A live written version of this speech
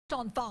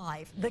On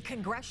 5, the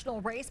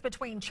congressional race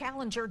between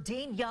challenger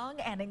Dean Young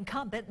and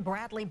incumbent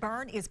Bradley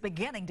Byrne is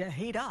beginning to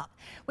heat up.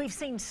 We've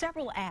seen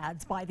several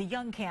ads by the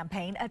Young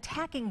campaign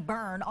attacking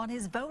Byrne on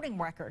his voting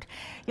record.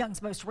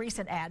 Young's most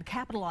recent ad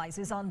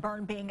capitalizes on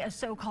Byrne being a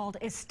so-called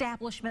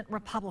establishment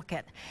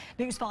Republican.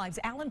 News 5's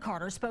Alan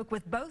Carter spoke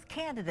with both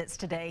candidates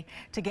today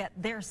to get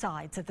their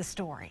sides of the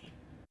story.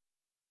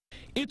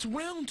 It's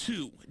round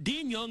 2.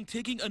 Dean Young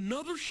taking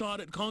another shot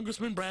at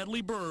Congressman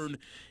Bradley Byrne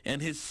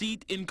and his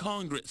seat in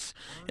Congress.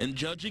 And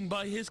judging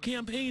by his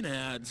campaign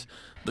ads,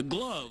 the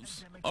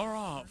gloves are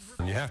off.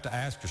 You have to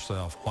ask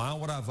yourself, why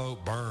would I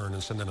vote Byrne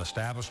and send an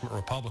establishment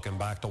Republican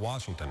back to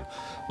Washington?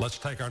 Let's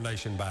take our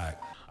nation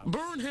back.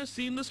 Byrne has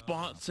seen the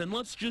spots, and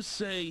let's just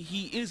say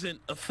he isn't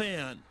a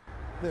fan.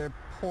 They're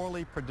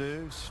poorly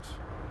produced,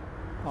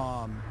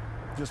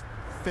 just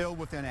filled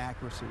with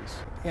inaccuracies.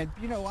 And,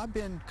 you know, I've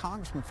been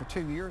congressman for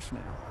 2 years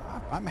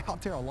now. I'm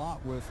out there a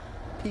lot with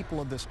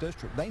people of this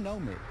district. They know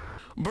me.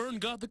 Byrne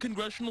got the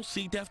congressional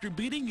seat after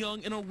beating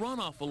Young in a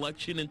runoff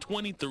election in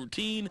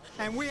 2013.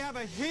 And we have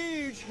a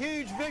huge,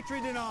 huge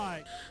victory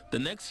tonight. The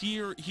next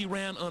year, he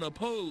ran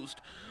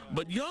unopposed.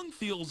 But Young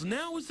feels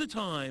now is the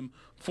time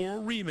for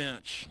a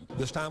rematch.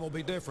 This time will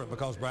be different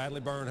because Bradley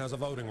Byrne has a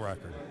voting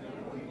record.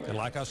 And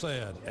like I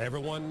said,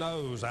 everyone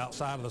knows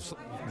outside of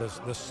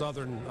the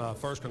southern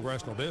 1st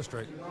Congressional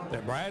District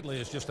that Bradley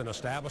is just an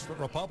establishment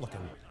Republican.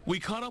 We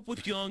caught up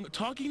with Young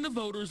talking to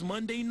voters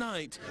Monday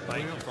night.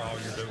 Thank you for all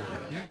you're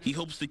doing. He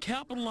hopes to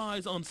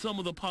capitalize on some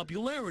of the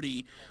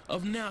popularity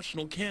of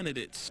national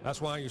candidates.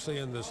 That's why you're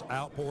seeing this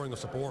outpouring of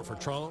support for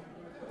Trump,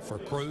 for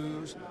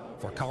Cruz,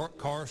 for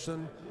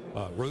Carson,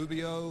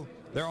 Rubio.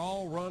 They're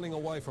all running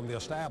away from the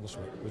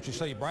establishment. But you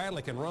see,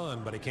 Bradley can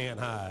run, but he can't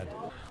hide.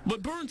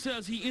 But Byrne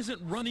says he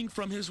isn't running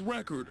from his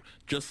record.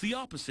 Just the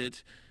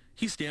opposite.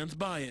 He stands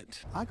by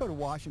it. I go to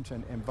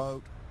Washington and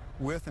vote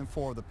with and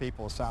for the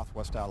people of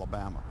Southwest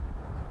Alabama.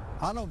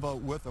 I don't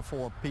vote with or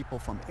for people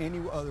from any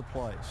other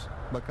place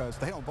because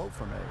they don't vote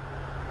for me.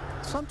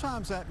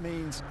 Sometimes that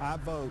means I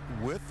vote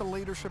with the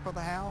leadership of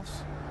the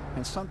House,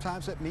 and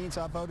sometimes it means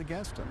I vote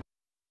against them.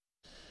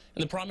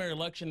 And the primary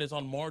election is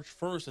on March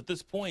 1st. At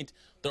this point,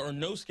 there are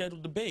no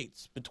scheduled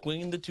debates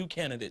between the two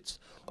candidates.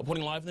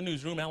 Reporting live in the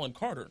newsroom, Alan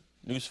Carter,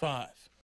 News 5.